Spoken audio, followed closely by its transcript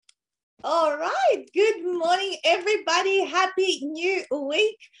right. Good morning, everybody. Happy new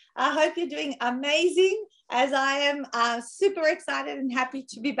week. I hope you're doing amazing, as I am super excited and happy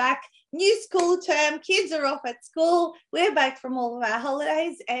to be back. New school term, kids are off at school. We're back from all of our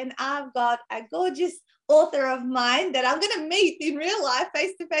holidays, and I've got a gorgeous author of mine that I'm going to meet in real life,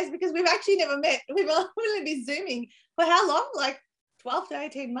 face to face, because we've actually never met. We've only been Zooming for how long? Like 12 to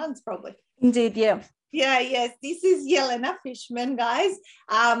 18 months, probably. Indeed, yeah. Yes. This is Jelena Fishman, guys.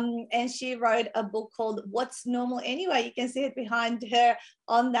 And she wrote a book called What's Normal Anyway. You can see it behind her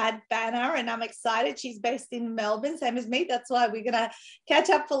on that banner. And I'm excited. She's based in Melbourne, same as me. That's why we're going to catch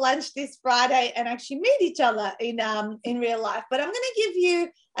up for lunch this Friday and actually meet each other in real life. But I'm going to give you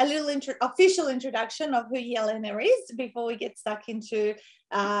a little official introduction of who Jelena is before we get stuck into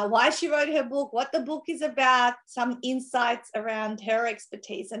why she wrote her book, what the book is about, some insights around her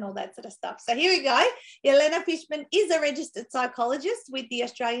expertise and all that sort of stuff. So here we go. Jelena Fishman is a registered psychologist with the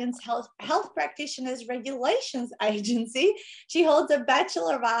Australian Health Practitioners Regulations Agency. She holds a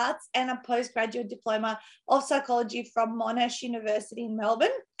Bachelor of Arts and a postgraduate diploma of psychology from Monash University in Melbourne,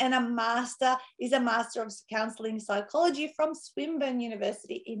 and a Master of Counselling Psychology from Swinburne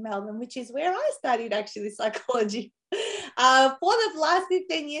University in Melbourne, which is where I studied actually psychology. For the last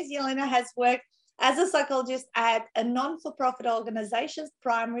 15 years, Jelena has worked as a psychologist at a non-for-profit organisations,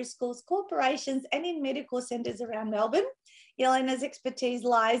 primary schools, corporations, and in medical centres around Melbourne. Jelena's expertise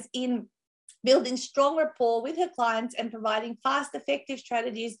lies in building strong rapport with her clients and providing fast, effective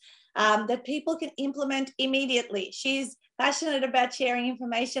strategies that people can implement immediately. She's passionate about sharing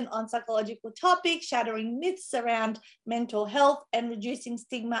information on psychological topics, shattering myths around mental health, and reducing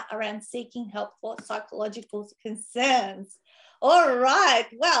stigma around seeking help for psychological concerns. All right.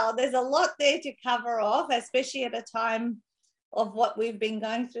 Well, there's a lot there to cover off, especially at a time of what we've been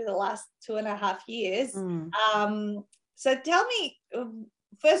going through the last 2.5 years. So tell me,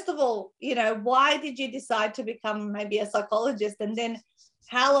 first of all, why did you decide to become maybe a psychologist? And then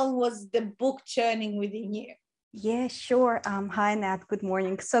how long was the book churning within you? Yeah, sure. Hi, Nat. Good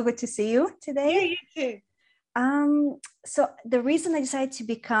morning. So good to see you today. Yeah, you too. So the reason I decided to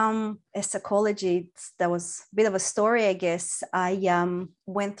become a psychologist, that was a bit of a story, I guess. I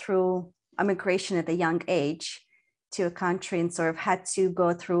went through immigration at a young age to a country and sort of had to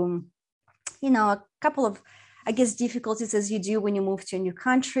go through, a couple of, I guess, difficulties as you do when you move to a new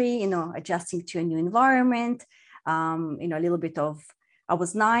country, adjusting to a new environment, a little bit of, I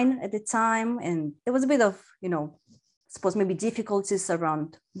was 9 at the time, and there was a bit of, suppose maybe difficulties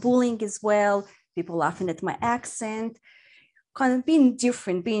around bullying as well, people laughing at my accent, kind of being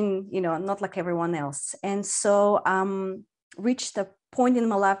different, being, not like everyone else. And so reached a point in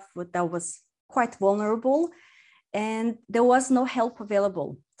my life that was quite vulnerable, and there was no help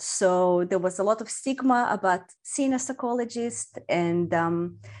available. So there was a lot of stigma about seeing a psychologist. And,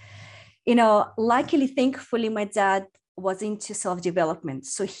 luckily, thankfully, my dad was into self-development.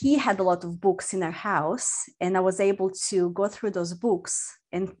 So he had a lot of books in our house, and I was able to go through those books.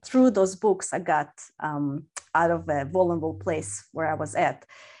 And through those books, I got out of a vulnerable place where I was at.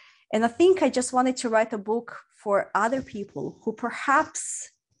 And I think I just wanted to write a book for other people who perhaps,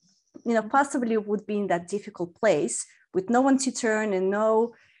 possibly would be in that difficult place with no one to turn and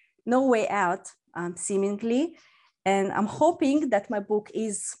no way out, seemingly. And I'm hoping that my book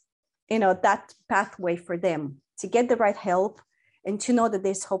is, that pathway for them to get the right help and to know that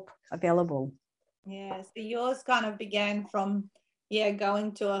there's hope available. Yeah, so yours kind of began from,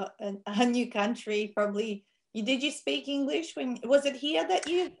 going to a new country, probably. Did you speak English was it here that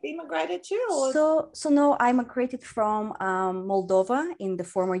you immigrated to? Or? So no, I migrated from Moldova in the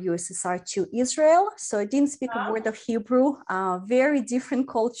former USSR to Israel. So I didn't speak a word of Hebrew, very different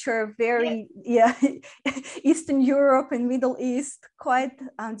culture, Eastern Europe and Middle East, quite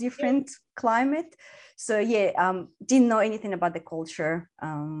different climate. So didn't know anything about the culture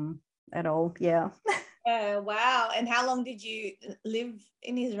at all. Yeah. Wow. And how long did you live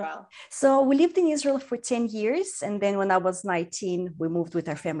in Israel? So we lived in Israel for 10 years. And then when I was 19, we moved with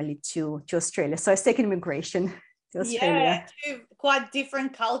our family to Australia. So a second immigration to Australia. Yeah, two quite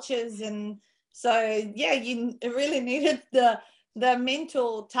different cultures. And so, you really needed the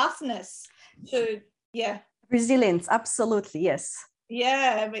mental toughness to, Resilience. Absolutely. Yes.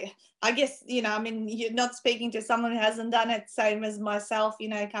 Yeah, I guess, you're not speaking to someone who hasn't done it, same as myself,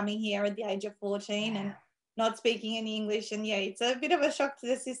 coming here at the age of 14 and not speaking any English. And it's a bit of a shock to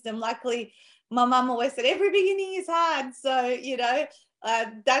the system. Luckily, my mum always said every beginning is hard. So,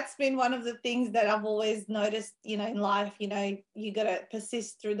 that's been one of the things that I've always noticed, in life, you got to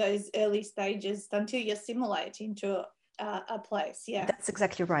persist through those early stages until you assimilate into a place. Yeah. That's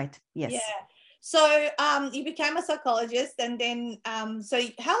exactly right. Yes. Yeah. So you became a psychologist, and then so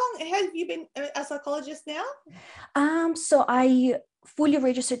how long have you been a psychologist now? So I fully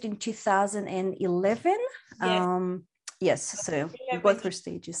registered in 2011. Yes. Yes, so we go 11 through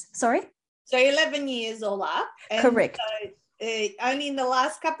stages. Sorry? So 11 years all up. And Correct. so, only in the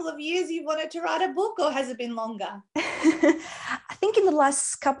last couple of years you wanted to write a book, or has it been longer? I think in the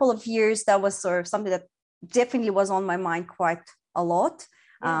last couple of years, that was sort of something that definitely was on my mind quite a lot.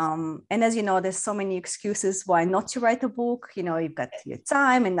 Yes. And as you know, there's so many excuses why not to write a book. You know, you've got your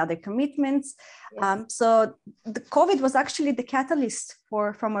time and other commitments. Yes. So the COVID was actually the catalyst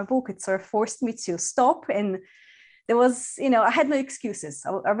for my book. It sort of forced me to stop, and there was, you know, I had no excuses.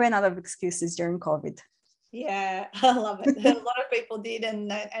 I ran out of excuses during COVID. Yeah, I love it. A lot of people did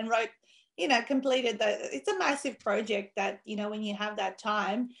and wrote, you know, completed the. It's a massive project that, you know, when you have that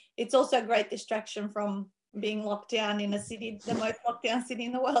time, it's also a great distraction from being locked down in a city, the most locked down city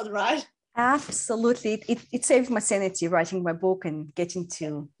in the world, right? Absolutely. It saved my sanity writing my book and getting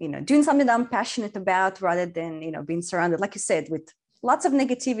to, you know, doing something that I'm passionate about rather than, you know, being surrounded, like you said, with lots of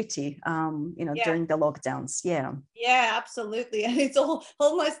negativity, you know, Yeah. during the lockdowns. Yeah. Yeah, absolutely. And it's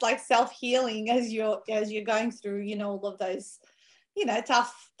almost like self-healing as you're going through, you know, all of those, you know,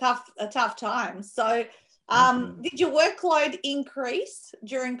 tough times. So did your workload increase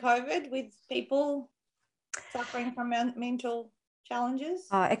during COVID with people suffering from mental challenges?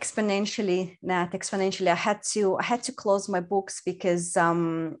 Exponentially, Nat, exponentially. I had to close my books because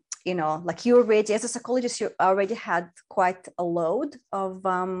you know, like you already, as a psychologist, you already had quite a load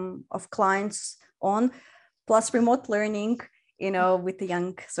of clients on, plus remote learning, you know, with the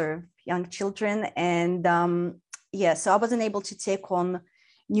young sort of young children. And yeah, so I wasn't able to take on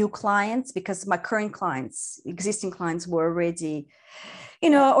new clients because my current clients, existing clients, were already,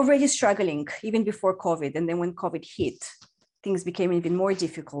 you know, already struggling even before COVID. And then when COVID hit, things became even more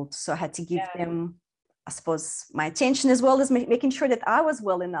difficult. So I had to give them, I suppose, my attention, as well as making sure that I was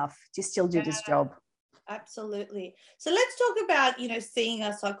well enough to still do this job. Absolutely. So let's talk about, you know, seeing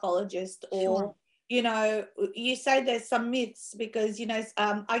a psychologist, or, Sure. you know, you say there's some myths because, you know,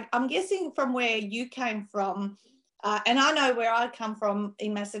 I'm guessing from where you came from, and I know where I come from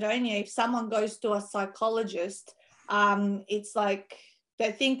in Macedonia, if someone goes to a psychologist, it's like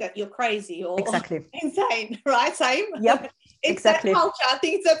they think that you're crazy or Exactly. insane, right? Same. Yep. It's Exactly. that culture. I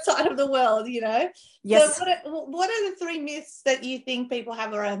think it's that side of the world, you know. Yes. So what are the three myths that you think people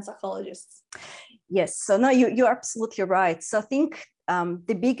have around psychologists? Yes. So no, you're absolutely right. So I think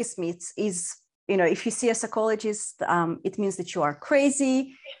the biggest myth is, you know, if you see a psychologist, it means that you are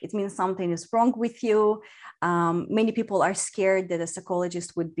crazy. It means something is wrong with you. Many people are scared that a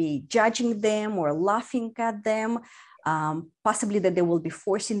psychologist would be judging them or laughing at them, possibly that they will be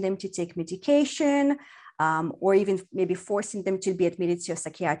forcing them to take medication, or even maybe forcing them to be admitted to a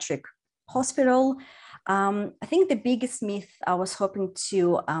psychiatric hospital. I think the biggest myth I was hoping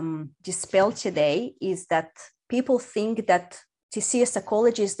to dispel today is that people think that to see a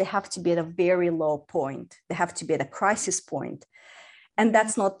psychologist, they have to be at a very low point. They have to be at a crisis point. And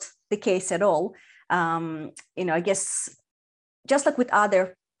that's not the case at all. You know, I guess just like with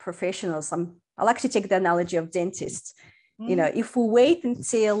other professionals, I like to take the analogy of dentists. You know, if we wait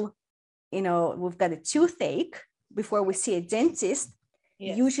until, you know, we've got a toothache before we see a dentist,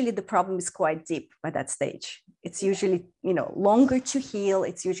 usually the problem is quite deep by that stage. It's usually, you know, longer to heal.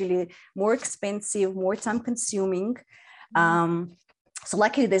 It's usually more expensive, more time consuming. So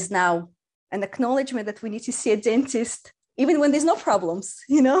luckily there's now an acknowledgement that we need to see a dentist even when there's no problems,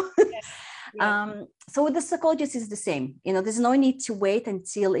 you know. So with the psychologist is the same. You know, there's no need to wait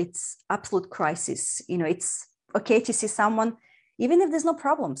until it's absolute crisis. You know, it's okay to see someone even if there's no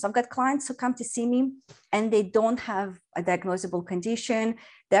problems. I've got clients who come to see me and they don't have a diagnosable condition.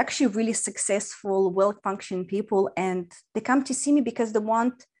 They're actually really successful, well-functioning people, and they come to see me because they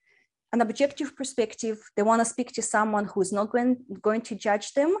want an objective perspective. They want to speak to someone who's not going to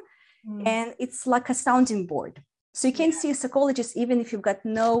judge them. And it's like a sounding board. So you can see a psychologist even if you've got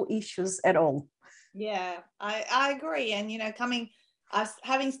no issues at all. Yeah, I agree. And, you know,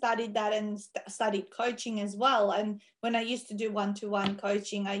 having studied that and studied coaching as well. And when I used to do one-to-one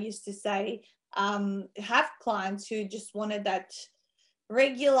coaching, I used to say, have clients who just wanted that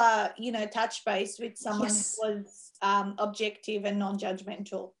regular, you know, touch base with someone who was objective and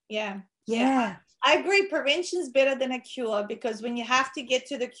non-judgmental. Yeah. I agree. Prevention is better than a cure, because when you have to get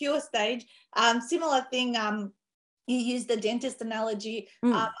to the cure stage, similar thing, you use the dentist analogy.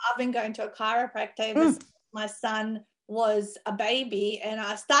 I've been going to a chiropractor ever since my son was a baby, and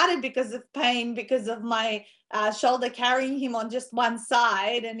I started because of pain, because of my shoulder carrying him on just one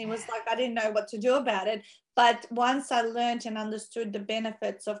side, and he was like, I didn't know what to do about it. But once I learned and understood the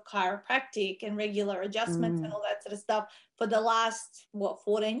benefits of chiropractic and regular adjustments and all that sort of stuff for the last,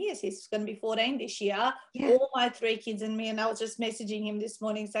 14 years, he's going to be 14 this year, all my 3 kids and me, and I was just messaging him this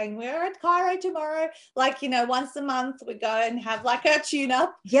morning saying, we're at chiro tomorrow. Like, once a month we go and have like a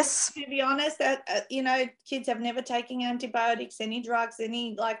tune-up. Yes. To be honest, kids have never taken antibiotics, any drugs,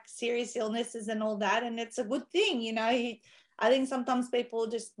 any like serious illnesses and all that. And it's a good thing, I think sometimes people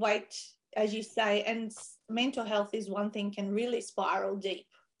just wait, as you say, and mental health is one thing can really spiral deep.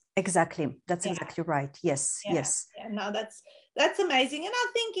 Exactly. That's exactly right. Yes. Yes. Yeah, no, that's amazing. And I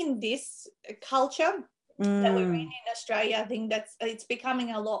think in this culture that we're in Australia, I think it's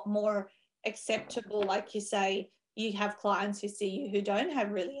becoming a lot more acceptable. Like you say, you have clients who see you who don't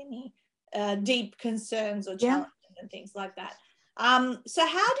have really any deep concerns or challenges and things like that. So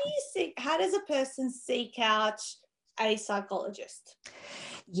how does a person seek out a psychologist?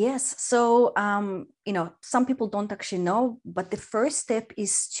 Yes. So, some people don't actually know, but the first step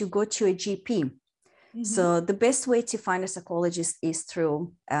is to go to a GP. So the best way to find a psychologist is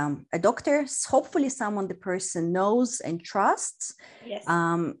through a doctor, hopefully someone the person knows and trusts. Yes.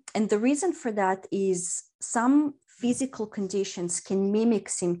 And the reason for that is some physical conditions can mimic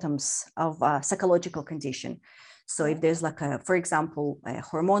symptoms of a psychological condition. So if there's for example, a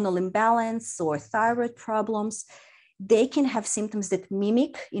hormonal imbalance or thyroid problems, they can have symptoms that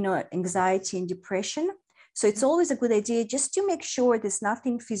mimic, anxiety and depression. So it's always a good idea just to make sure there's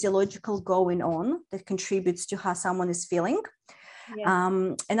nothing physiological going on that contributes to how someone is feeling.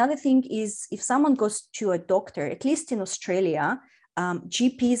 Yes. Another thing is if someone goes to a doctor, at least in Australia,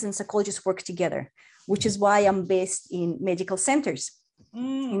 GPs and psychologists work together, which is why I'm based in medical centers.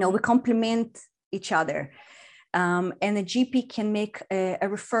 We complement each other. And a GP can make a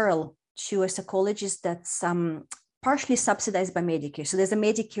referral to a psychologist that's partially subsidized by Medicare. So there's a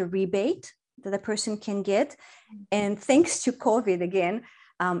Medicare rebate that a person can get. And thanks to COVID, again,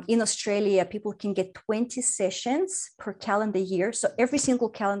 in Australia, people can get 20 sessions per calendar year. So every single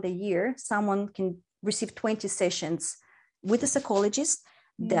calendar year, someone can receive 20 sessions with a psychologist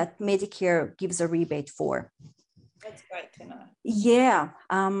that Medicare gives a rebate for. That's great to know. Yeah.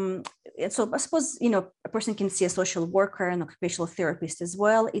 So I suppose, a person can see a social worker and occupational therapist as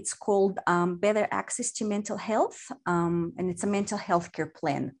well. It's called Better Access to Mental Health. And it's a mental health care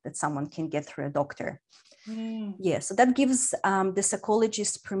plan that someone can get through a doctor. Yeah. So that gives the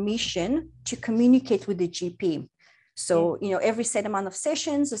psychologist permission to communicate with the GP. So, every set amount of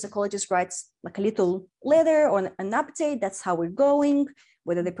sessions, the psychologist writes like a little letter or an update. That's how we're going,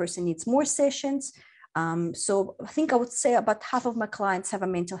 whether the person needs more sessions. So I think I would say about half of my clients have a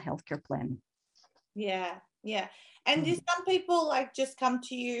mental health care plan. Yeah. And do some people just come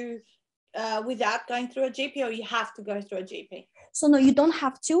to you without going through a GP, or you have to go through a GP? So no, you don't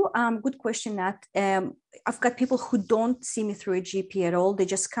have to. Good question, Nat. I've got people who don't see me through a GP at all. They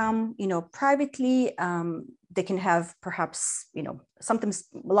just come, privately. They can have perhaps, sometimes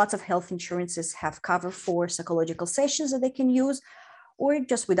lots of health insurances have cover for psychological sessions that they can use, or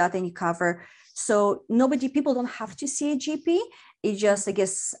just without any cover. So people don't have to see a GP. It just, I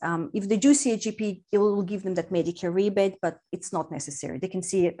guess, if they do see a GP, it will give them that Medicare rebate, but it's not necessary. They can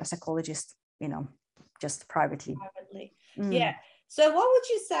see a psychologist, just privately. Yeah. So what would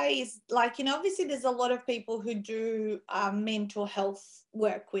you say is obviously there's a lot of people who do mental health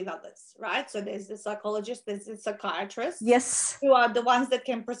work with others, right? So there's the psychologist, there's the psychiatrist. Yes. Who are the ones that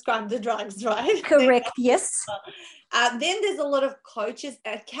can prescribe the drugs, right? Correct. Yes. Then there's a lot of coaches,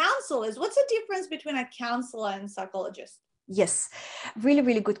 counselors. What's the difference between a counselor and psychologist? Yes, really,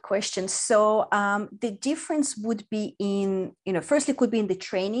 really good question. So the difference would be in, firstly, could be in the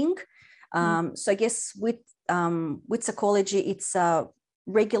training. So I guess with psychology, it's a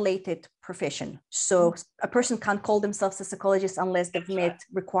regulated profession. So a person can't call themselves a psychologist unless they've met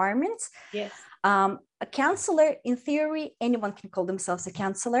requirements. Yes. A counselor, in theory, anyone can call themselves a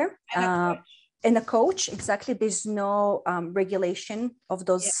counselor. And a coach, exactly. There's no regulation of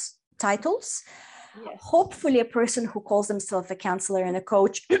those titles. Yes. Hopefully, a person who calls themselves a counselor and a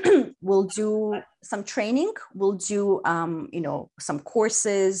coach will do some training, will do, some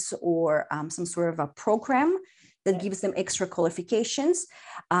courses or some sort of a program that gives them extra qualifications,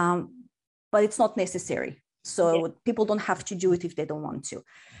 but it's not necessary. So people don't have to do it if they don't want to.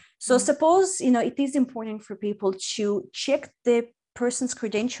 So suppose, it is important for people to check the person's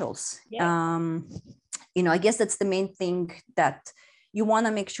credentials. I guess that's the main thing, that you want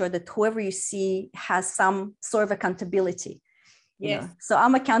to make sure that whoever you see has some sort of accountability. Yes. So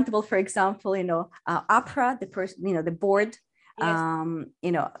I'm accountable, for example, APRA, the person, the board.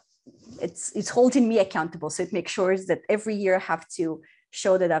 it's holding me accountable. So it makes sure that every year I have to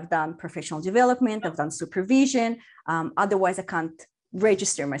show that I've done professional development, I've done supervision. Otherwise, I can't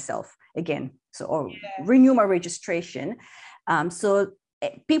register myself again. So, or renew my registration. So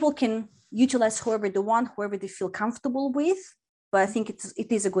people can utilize whoever they want, whoever they feel comfortable with. But I think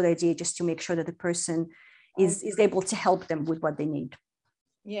it is a good idea just to make sure that the person is able to help them with what they need.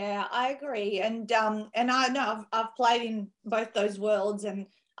 Yeah, I agree. And I know I've played in both those worlds, and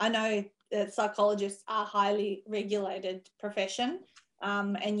I know that psychologists are a highly regulated profession.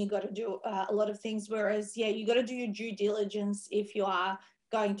 And you got to do a lot of things. Whereas, you got to do your due diligence if you are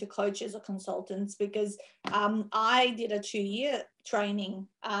going to coaches or consultants, because I did a 2-year training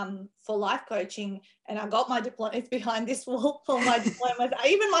for life coaching, and I got my diploma. It's behind this wall for my diplomas.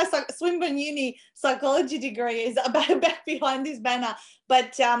 Even my Swinburne Uni psychology degree is back behind this banner.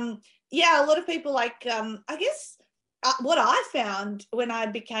 But a lot of people I guess what I found when I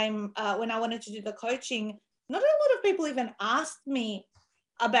became when I wanted to do the coaching, not a lot of people even asked me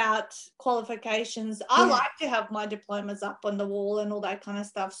about qualifications. I like to have my diplomas up on the wall and all that kind of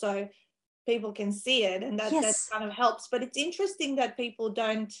stuff, so people can see it, and that kind of helps. But it's interesting that people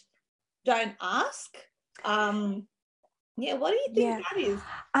don't ask. What do you think that is?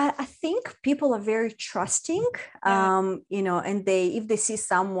 I think people are very trusting, and if they see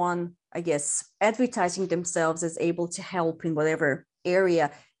someone, I guess, advertising themselves as able to help in whatever area,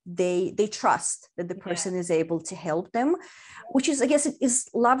 they trust that the person is able to help them, which is, I guess, it is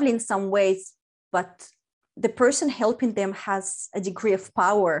lovely in some ways, but the person helping them has a degree of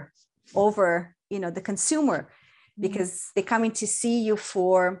power over, the consumer, because they come in to see you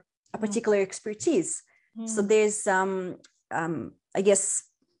for a particular expertise. So there's, I guess,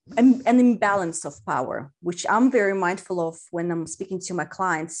 an imbalance of power, which I'm very mindful of when I'm speaking to my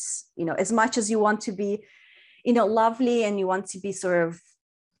clients. As much as you want to be, lovely, and you want to be sort of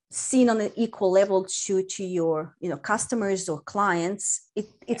seen on an equal level to your customers or clients,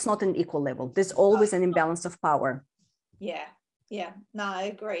 it's not an equal level. There's always an imbalance of power. No, I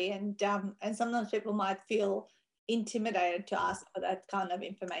agree. And sometimes people might feel intimidated to ask for that kind of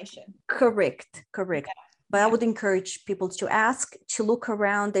information. Correct. But I would encourage people to ask, to look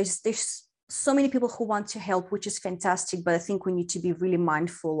around. There's so many people who want to help, which is fantastic, but I think we need to be really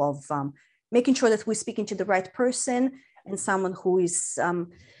mindful of making sure that we're speaking to the right person, and someone who is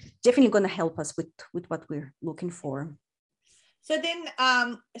definitely going to help us with what we're looking for. So then,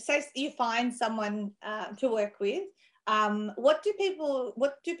 say you find someone to work with. What do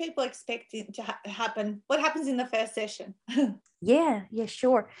people expect to happen? What happens in the first session? Yeah,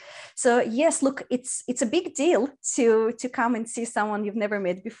 sure. So yes, look, it's a big deal to come and see someone you've never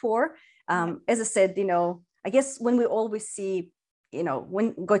met before. As I said, I guess when we always see,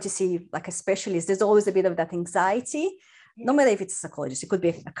 when we go to see like a specialist, there's always a bit of that anxiety. No matter if it's a psychologist, it could be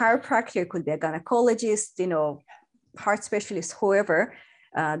a chiropractor, it could be a gynecologist, heart specialist, whoever.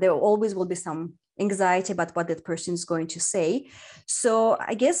 There always will be some anxiety about what that person is going to say. So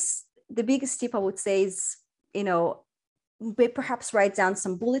I guess the biggest tip I would say is, perhaps write down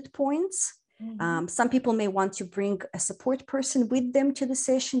some bullet points. Some people may want to bring a support person with them to the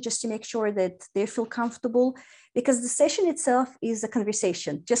session just to make sure that they feel comfortable, because the session itself is a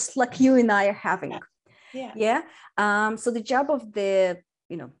conversation, just like you and I are having. So the job of the,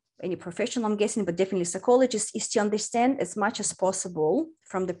 any professional, I'm guessing, but definitely psychologist, is to understand as much as possible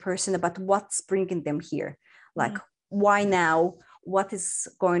from the person about what's bringing them here. Like, why now? What is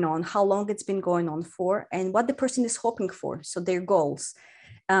going on? How long it's been going on for? And what the person is hoping for. So their goals.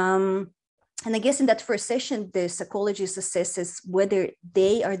 And I guess in that first session, the psychologist assesses whether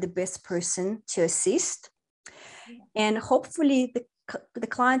they are the best person to assist. And hopefully the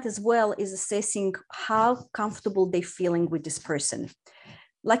client as well is assessing how comfortable they're feeling with this person.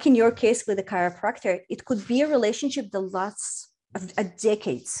 Like in your case with the chiropractor, it could be a relationship that lasts a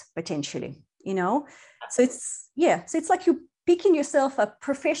decades potentially, So it's like you picking yourself a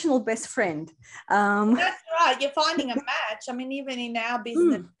professional best friend. That's right. You're finding a match. I mean, even in our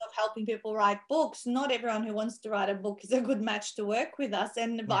business of helping people write books, not everyone who wants to write a book is a good match to work with us,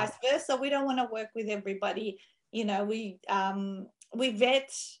 and vice versa. We don't want to work with everybody. We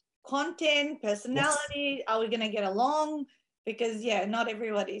vet content, personality. Are we going to get along? Because not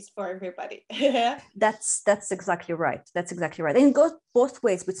everybody is for everybody. That's exactly right. And it goes both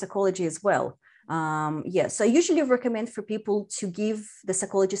ways with psychology as well. So I usually recommend for people to give the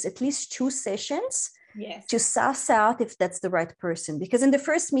psychologist at least 2 sessions to suss out if that's the right person. Because in the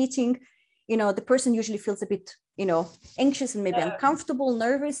first meeting, the person usually feels a bit, anxious and maybe uncomfortable,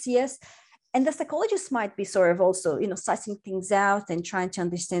 nervous. Yes. And the psychologist might be sort of also, sussing things out and trying to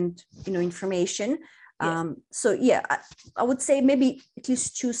understand, information. So yeah, I would say maybe at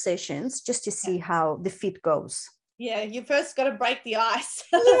least 2 sessions just to see how the fit goes. Yeah, you first got to break the ice.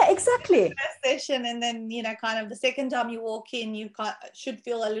 Yeah, exactly. First session, and then kind of the second time you walk in, you should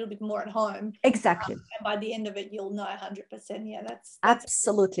feel a little bit more at home. Exactly. And by the end of it, you'll know 100%. Yeah, that's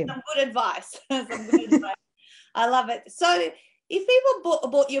absolutely some good advice. Some good advice. I love it. So, if people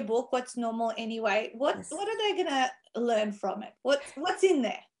bought your book, What's Normal Anyway, what are they gonna learn from it? What's in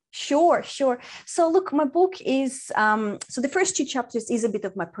there? Sure. So look, my book is, so the first 2 chapters is a bit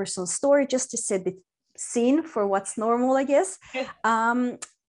of my personal story, just to set the scene for what's normal, I guess. And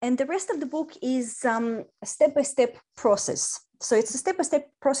the rest of the book is a step-by-step process. So it's a step-by-step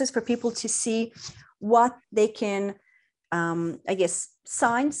process for people to see what they can, I guess,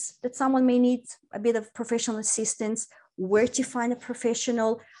 signs that someone may need a bit of professional assistance, where to find a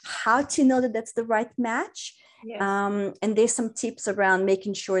professional, how to know that that's the right match. Yes. And there's some tips around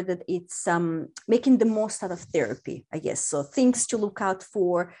making sure that it's making the most out of therapy, I guess. So things to look out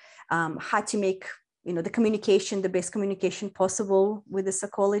for, how to make the best communication possible with the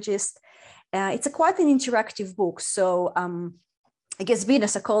psychologist. It's quite an interactive book. So I guess being a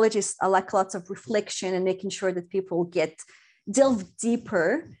psychologist, I like lots of reflection and making sure that people delve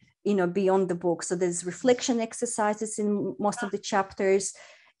deeper, beyond the book. So there's reflection exercises in most of the chapters.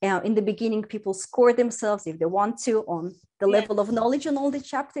 In the beginning, people score themselves if they want to on the level of knowledge on all the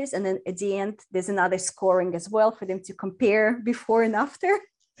chapters. And then at the end, there's another scoring as well for them to compare before and after.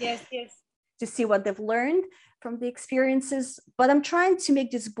 Yes. To see what they've learned from the experiences. But I'm trying to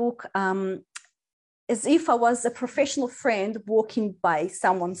make this book as if I was a professional friend walking by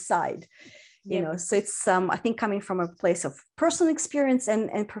someone's side. So it's I think coming from a place of personal experience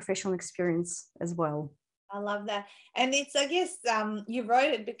and professional experience as well. I love that. And it's, I guess, you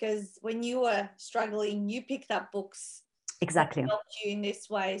wrote it because when you were struggling, you picked up books. Exactly. That helped you in this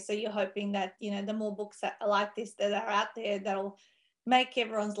way. So you're hoping that, the more books that are like this that are out there, that'll make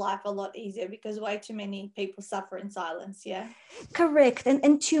everyone's life a lot easier, because way too many people suffer in silence. Yeah. Correct.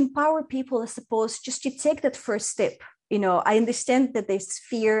 And to empower people, I suppose, just to take that first step. I understand that there's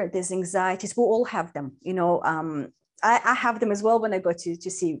fear, there's anxieties. We all have them. I have them as well when I go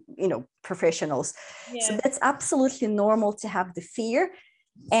to see, professionals. Yeah. So that's absolutely normal to have the fear.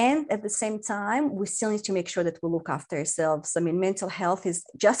 And at the same time, we still need to make sure that we look after ourselves. I mean, mental health is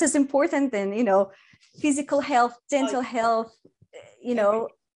just as important than, physical health, dental health,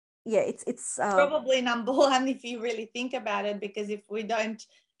 it's probably number one if you really think about it, because if we don't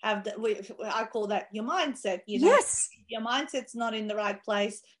have I call that your mindset. Yes. If your mindset's not in the right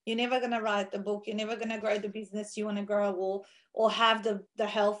place, you're never going to write the book. You're never going to grow the business you want to grow, or have the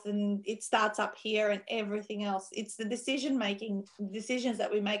health, and it starts up here and everything else. It's the decisions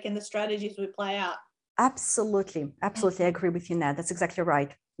that we make and the strategies we play out. Absolutely. I agree with you, Nat. That's exactly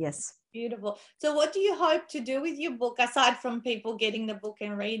right. Yes. Beautiful. So what do you hope to do with your book, aside from people getting the book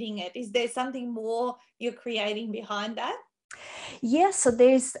and reading it? Is there something more you're creating behind that? Yes, so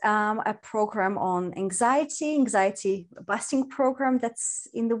there's a program on anxiety busting program that's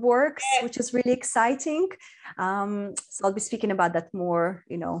in the works, which is really exciting. So I'll be speaking about that more,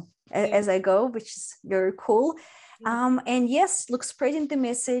 as I go, which is very cool. And yes, look, spreading the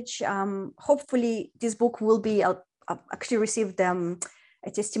message. Hopefully this book will be, I actually received a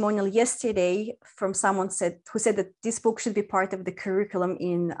testimonial yesterday from someone who said that this book should be part of the curriculum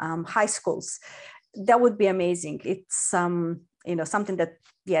in high schools. That would be amazing. It's something that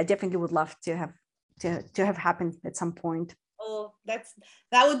I definitely would love to have happen at some point. Oh, that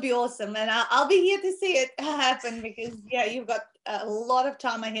would be awesome, and I'll be here to see it happen, because you've got a lot of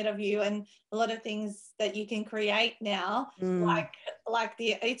time ahead of you and a lot of things that you can create now. Like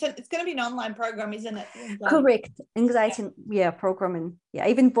it's going to be an online program, isn't it? Correct. Anxiety program, and I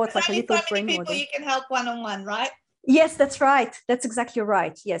even bought like a little brain people model. You can help one-on-one, right? Yes, that's right. That's exactly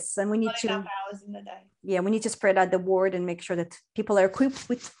right. Yes, and we need to hours in the day. Yeah, we need to spread out the word and make sure that people are equipped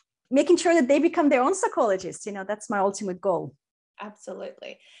with making sure that they become their own psychologists. That's my ultimate goal.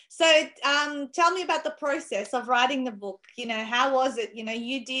 Absolutely. So tell me about the process of writing the book. How was it?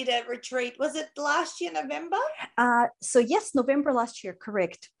 You did a retreat. Was it last year, November? So yes, November last year,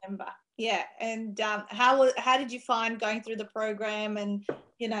 correct. November. Yeah. And how did you find going through the program, and,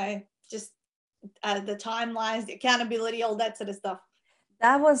 just the timelines, the accountability, all that sort of stuff?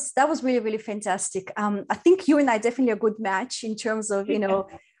 That was really, really fantastic. I think you and I definitely a good match in terms of,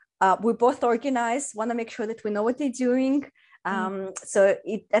 we're both organized, want to make sure that we know what they're doing. So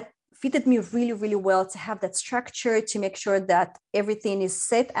that fitted me really, really well to have that structure, to make sure that everything is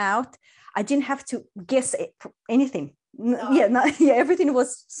set out. I didn't have to guess anything. Everything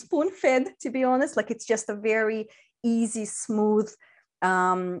was spoon-fed, to be honest. Like, it's just a very easy, smooth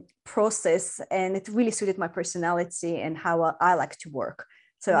process, and it really suited my personality and how I like to work.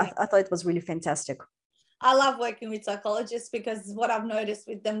 So I thought it was really fantastic. I love working with psychologists because what I've noticed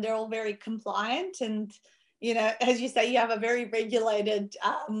with them, they're all very compliant, and as you say, you have a very regulated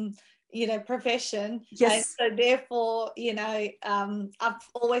profession. Yes. And so therefore, I've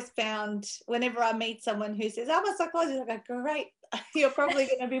always found whenever I meet someone who says, I'm a psychologist, I go, great, you're probably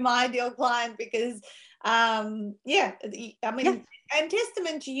going to be my ideal client because, and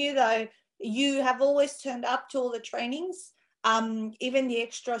testament to you though, you have always turned up to all the trainings, even the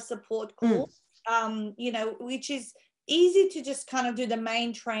extra support calls, which is easy to just kind of do the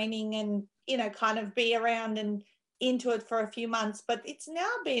main training and, kind of be around and into it for a few months. But it's now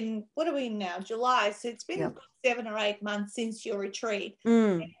been, what are we in now? July. So it's been 7 or 8 months since your retreat.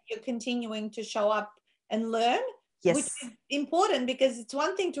 And you're continuing to show up and learn, which is important because it's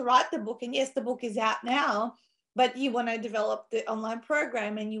one thing to write the book. And yes, the book is out now, but you want to develop the online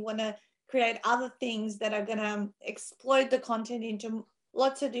program and you want to create other things that are going to exploit the content into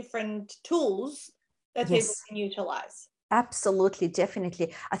lots of different tools that people can utilize. Absolutely,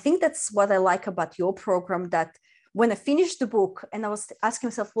 definitely. I think that's what I like about your program, that when I finished the book and I was asking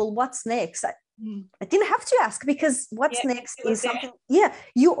myself, well, what's next? I didn't have to ask, because what's next is something,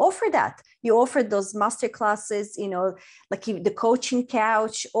 you offer that. You offer those master classes, like the coaching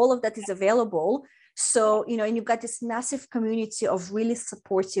couch, all of that is available. So, and you've got this massive community of really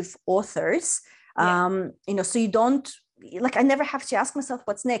supportive authors, so you don't, like, I never have to ask myself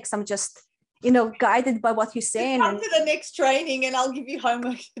what's next. I'm just, guided by what you're saying. Come to the next training and I'll give you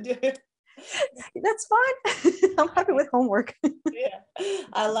homework to do. That's fine. I'm happy with homework.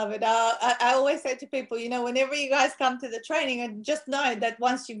 I love it. I always say to people, whenever you guys come to the training, and just know that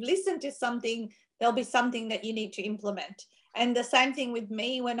once you've listened to something, there'll be something that you need to implement. And the same thing with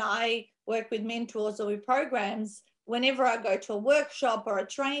me when I work with mentors or with programs. Whenever I go to a workshop or a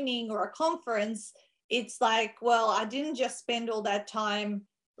training or a conference, it's like, well, I didn't just spend all that time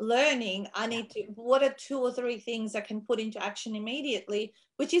learning. I need to, what are 2 or 3 things I can put into action immediately,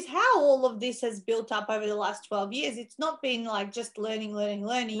 which is how all of this has built up over the last 12 years. It's not been like just learning.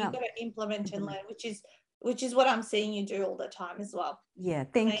 No. You've got to implement and learn, which is what I'm seeing you do all the time as well. Yeah,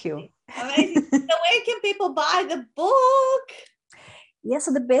 thank you. Amazing. So where can people buy the book? Yeah,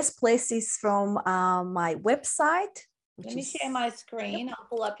 so the best place is from my website. Let me share my screen. I'll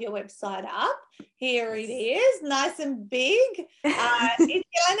pull up your website up. Here it is, nice and big. It's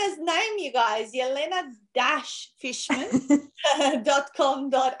Yelena's name, you guys,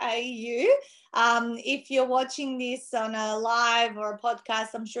 yelena-fishman.com.au. If you're watching this on a live or a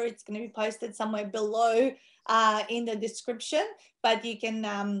podcast, I'm sure it's going to be posted somewhere below in the description, but you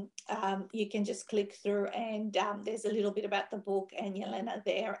can just click through and there's a little bit about the book and Yelena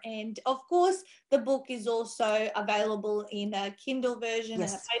there. And of course, the book is also available in a Kindle version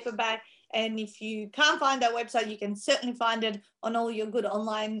and a paperback. And if you can't find that website, you can certainly find it on all your good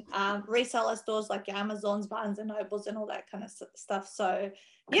online reseller stores like your Amazons, Barnes and Nobles, and all that kind of stuff. So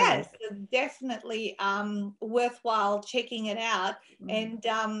yes, definitely worthwhile checking it out. And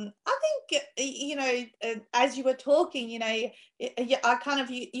I think, as you were talking, I kind of,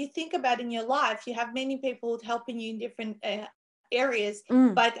 you think about in your life, you have many people helping you in different areas,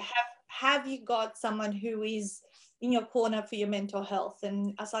 but have you got someone who is in your corner for your mental health?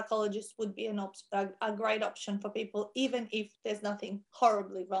 And a psychologist would be a great option for people, even if there's nothing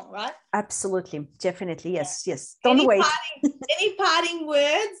horribly wrong, right? Absolutely. Definitely. Yes. Don't wait. Any parting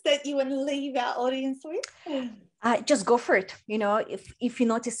words that you want to leave our audience with? Just go for it. If you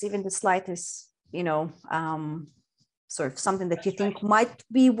notice even the slightest, sort of something that you think might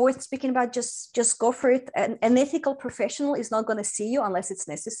be worth speaking about, just go for it. An ethical professional is not going to see you unless it's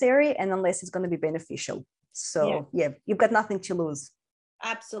necessary and unless it's going to be beneficial. So you've got nothing to lose.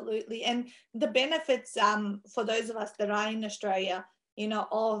 Absolutely. And the benefits for those of us that are in Australia,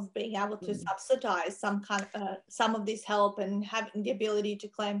 of being able to subsidize some of this help and having the ability to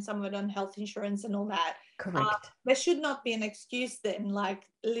claim some of it on health insurance and all that. Correct. There should not be an excuse then. Like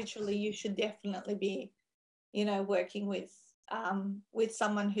literally, you should definitely be, working with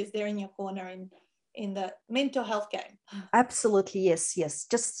someone who's there in your corner in the mental health game. Absolutely. Yes.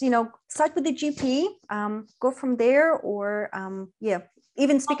 Just, start with the GP, go from there, or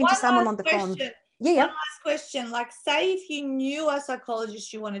even speaking to someone on the phone. One last question. Like, say if you knew a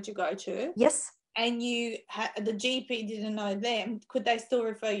psychologist you wanted to go to. Yes. And the GP didn't know them, could they still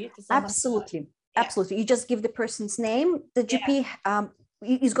refer you to someone? Absolutely. Absolutely. You just give the person's name. The GP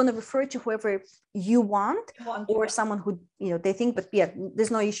is going to refer to whoever you want or someone who, they think, but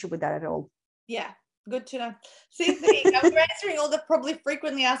there's no issue with that at all. Yeah. Good to know. See, there you go. We're answering all the probably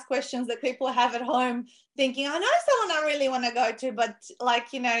frequently asked questions that people have at home, thinking, I know someone I really want to go to, but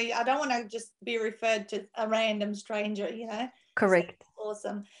like, you know, I don't want to just be referred to a random stranger, you know. Correct. So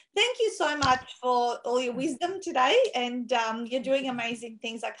awesome. Thank you so much for all your wisdom today, and you're doing amazing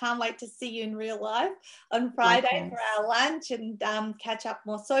things. I can't wait to see you in real life on Friday Likewise. for our lunch, and catch up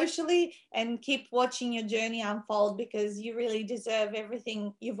more socially, and keep watching your journey unfold, because you really deserve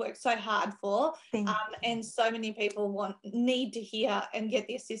everything you've worked so hard for. And so many people need to hear and get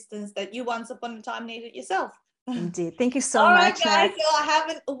the assistance that you once upon a time needed yourself. Indeed. Thank you so All right, much, guys. Nat. So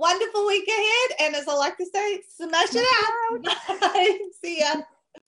have a wonderful week ahead. And as I like to say, smash it out. Bye. See ya.